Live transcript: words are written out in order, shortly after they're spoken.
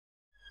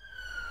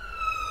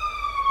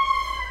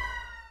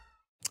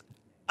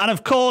And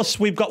of course,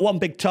 we've got one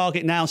big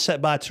target now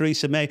set by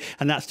Theresa May,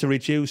 and that's to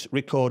reduce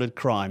recorded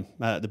crime.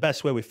 The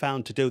best way we've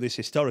found to do this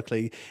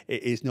historically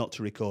is not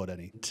to record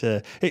any.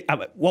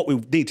 What we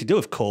need to do,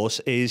 of course,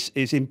 is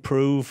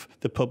improve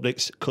the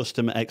public's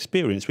customer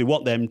experience. We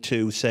want them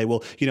to say,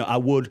 well, you know, I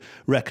would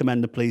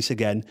recommend the police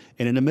again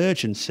in an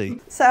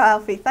emergency. So,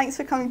 Alfie, thanks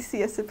for coming to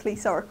see us at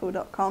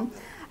policeoracle.com.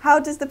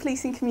 How does the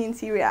policing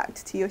community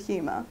react to your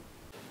humour?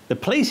 The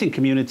policing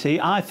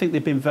community, I think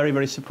they've been very,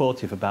 very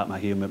supportive about my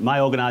humour. My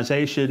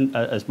organisation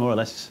has more or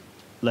less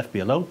left me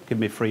alone, given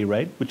me free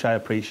rein, which I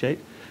appreciate.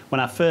 When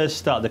I first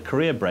started the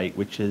career break,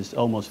 which is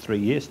almost 3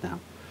 years now,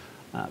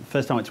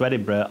 first time I went to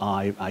Edinburgh,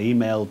 I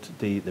emailed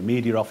the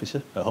media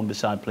officer at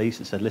Humberside Police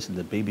and said, listen,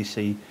 the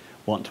BBC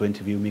want to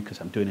interview me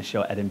because I'm doing a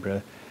show at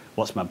Edinburgh.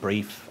 What's my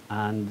brief?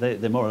 And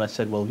they more or less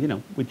said, well, you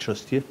know, we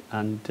trust you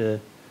and do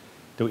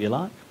what you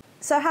like.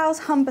 So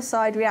how's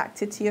Humberside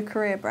reacted to your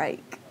career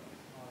break?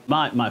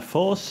 My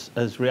force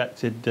has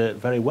reacted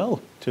very well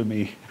to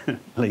me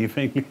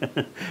leaving.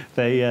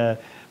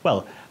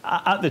 Well,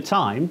 at the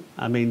time,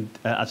 I mean,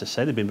 as I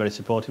said, they've been very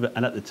supportive,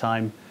 and at the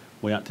time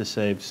we had to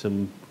save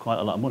quite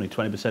a lot of money,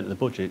 20% of the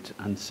budget,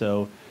 and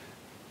so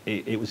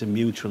it was a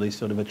mutually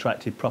sort of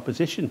attractive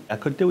proposition. I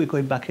could do with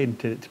going back in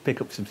to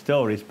pick up some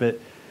stories, but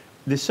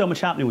there's so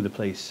much happening with the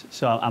police,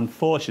 so I'm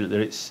fortunate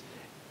that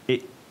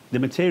the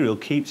material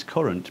keeps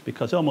current,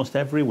 because almost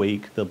every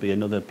week there'll be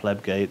another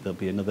plebgate, there'll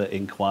be another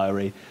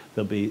inquiry,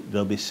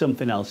 there'll be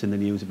something else in the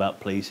news about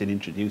police and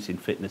introducing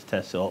fitness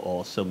tests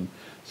or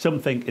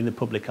something in the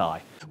public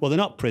eye. Well, they're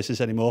not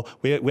prisoners anymore.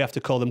 We have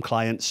to call them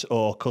clients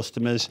or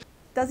customers.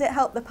 Does it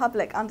help the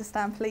public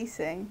understand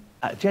policing?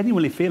 I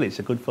genuinely feel it's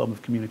a good form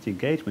of community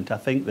engagement. I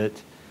think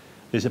that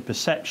there's a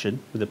perception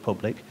with the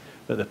public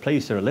that the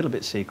police are a little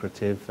bit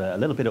secretive, a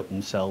little bit up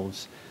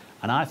themselves,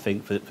 and I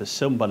think that for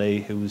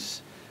somebody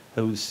who's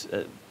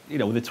you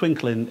know, with a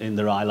twinkle in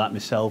their eye like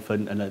myself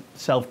and a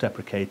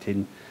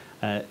self-deprecating,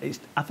 I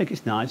think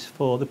it's nice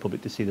for the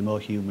public to see the more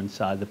human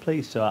side of the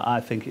police, so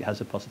I think it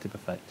has a positive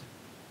effect.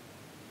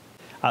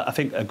 I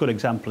think a good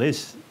example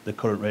is the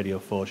current Radio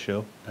 4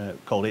 show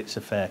called It's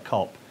a Fair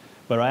Cop,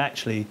 where I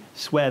actually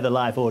swear the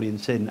live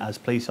audience in as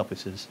police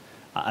officers.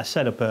 I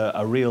set up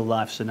a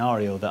real-life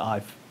scenario that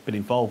I've been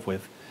involved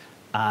with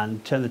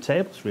and turn the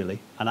tables, really.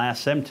 And I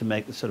ask them to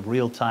make the sort of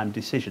real-time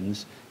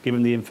decisions,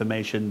 given the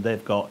information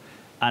they've got.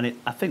 And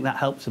I think that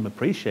helps them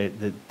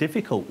appreciate the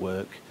difficult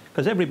work,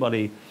 because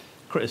everybody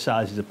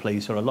criticises the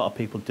police, or a lot of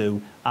people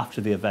do, after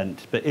the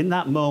event. But in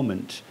that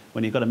moment,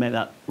 when you've got to make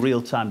that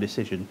real-time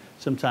decision,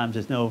 sometimes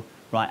there's no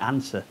right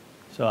answer.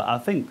 So I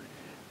think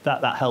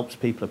that helps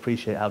people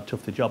appreciate how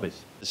tough the job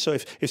is. So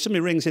if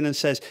somebody rings in and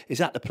says, is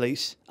that the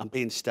police? I'm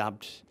being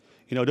stabbed.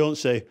 You know, don't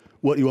say,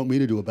 what do you want me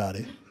to do about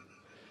it?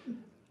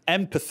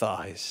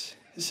 Empathise.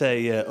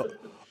 Say,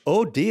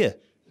 oh dear,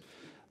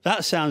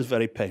 that sounds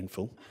very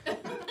painful.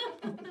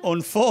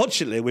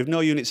 Unfortunately, with no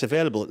units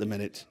available at the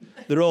minute,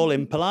 they're all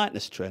in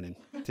politeness training.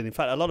 And in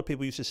fact, a lot of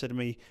people used to say to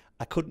me,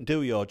 I couldn't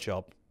do your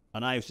job.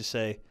 And I used to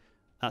say,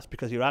 that's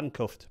because you're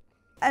handcuffed.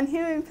 And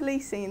who in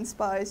policing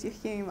inspires your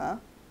humour?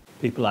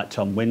 People like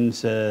Tom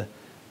Windsor,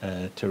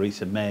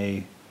 Theresa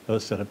May,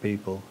 those sort of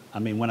people. I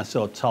mean, when I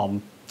saw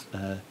Tom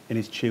in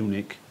his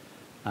tunic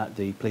at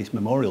the Police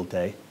Memorial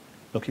Day,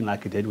 looking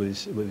like he did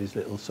with his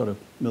little sort of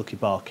Milky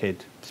Bar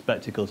kid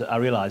spectacles, I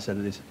realised that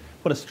there's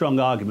what a strong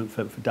argument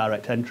for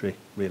direct entry,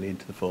 really,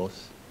 into the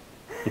force.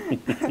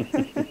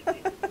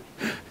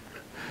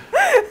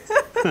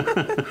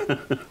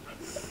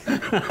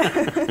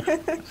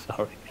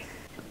 Sorry.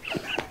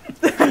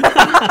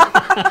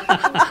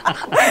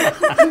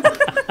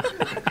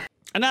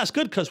 And that's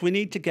good, because we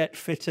need to get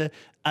fitter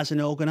as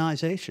an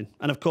organisation.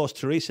 And of course,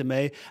 Theresa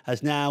May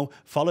has now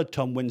followed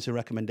Tom Windsor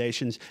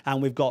recommendations,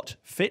 and we've got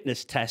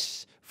fitness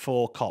tests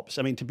for cops.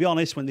 I mean, to be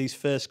honest, when these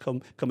first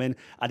come in,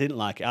 I didn't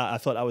like it. I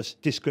thought that was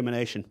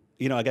discrimination,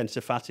 you know, against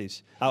the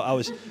fatties. I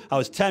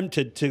was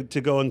tempted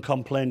to go and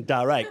complain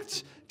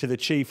direct to the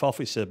chief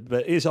officer,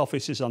 but his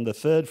office is on the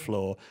 3rd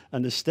floor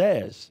and the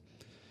stairs.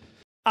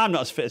 I'm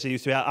not as fit as I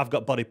used to be. I've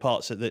got body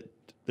parts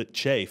that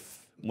chafe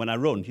when I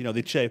run, you know,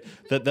 they chafe,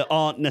 that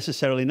aren't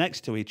necessarily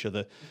next to each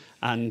other.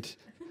 And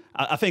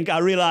I think I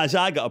realised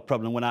I got a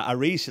problem when I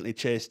recently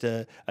chased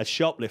a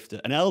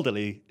shoplifter, an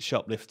elderly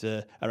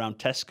shoplifter, around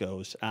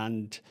Tesco's,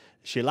 and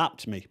she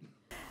lapped me.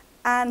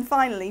 And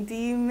finally, do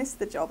you miss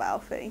the job,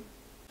 Alfie?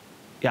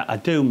 Yeah, I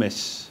do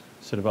miss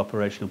sort of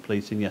operational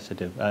policing, yes I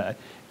do.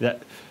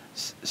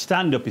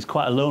 Stand-up is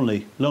quite a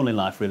lonely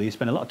life, really. You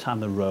spend a lot of time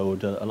on the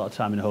road, a lot of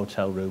time in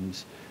hotel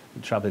rooms,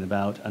 travelling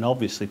about, and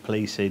obviously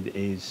policing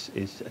is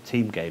a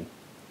team game.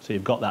 So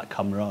you've got that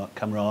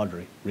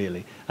camaraderie,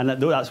 really. And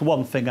that's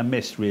one thing I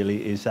miss,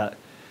 really, is that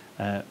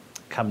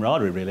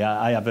camaraderie, really.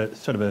 I have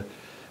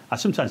I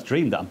sometimes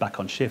dream that I'm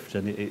back on shift,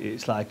 and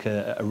it's like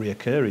a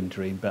reoccurring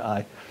dream, but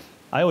I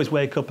always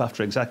wake up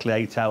after exactly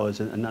 8 hours,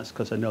 and that's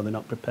because I know they're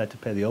not prepared to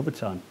pay the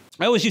overtime.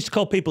 I always used to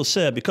call people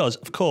sir because,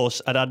 of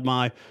course, I'd had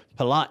my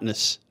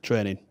politeness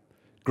training.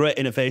 Great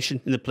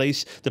innovation in the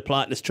police, the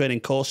politeness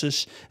training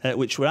courses,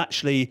 which were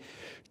actually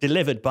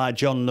delivered by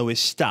John Lewis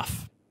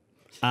staff.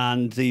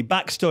 And the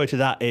backstory to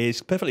that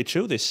is perfectly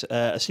true. This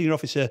a senior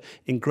officer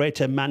in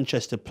Greater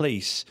Manchester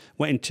Police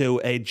went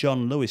into a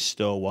John Lewis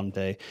store one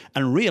day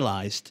and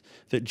realised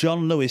that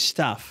John Lewis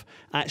staff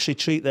actually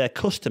treat their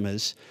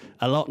customers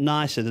a lot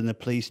nicer than the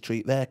police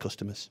treat their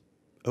customers.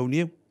 Who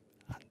knew?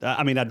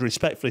 I mean, I'd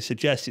respectfully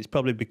suggest it's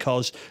probably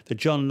because the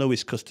John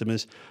Lewis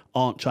customers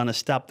aren't trying to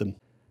stab them.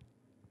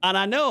 And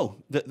I know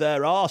that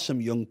there are some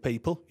young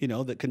people, you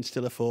know, that can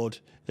still afford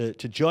to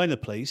join the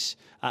police.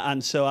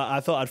 And so I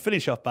thought I'd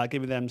finish off by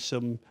giving them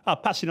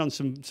passing on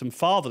some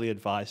fatherly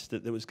advice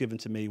that was given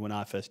to me when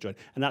I first joined.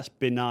 And that's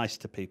be nice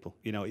to people.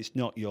 You know, it's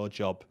not your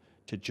job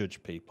to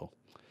judge people.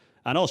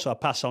 And also I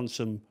pass on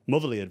some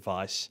motherly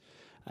advice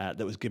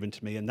that was given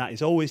to me. And that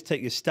is always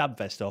take your stab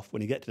vest off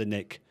when you get to the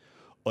nick,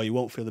 or you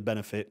won't feel the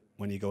benefit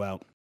when you go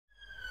out.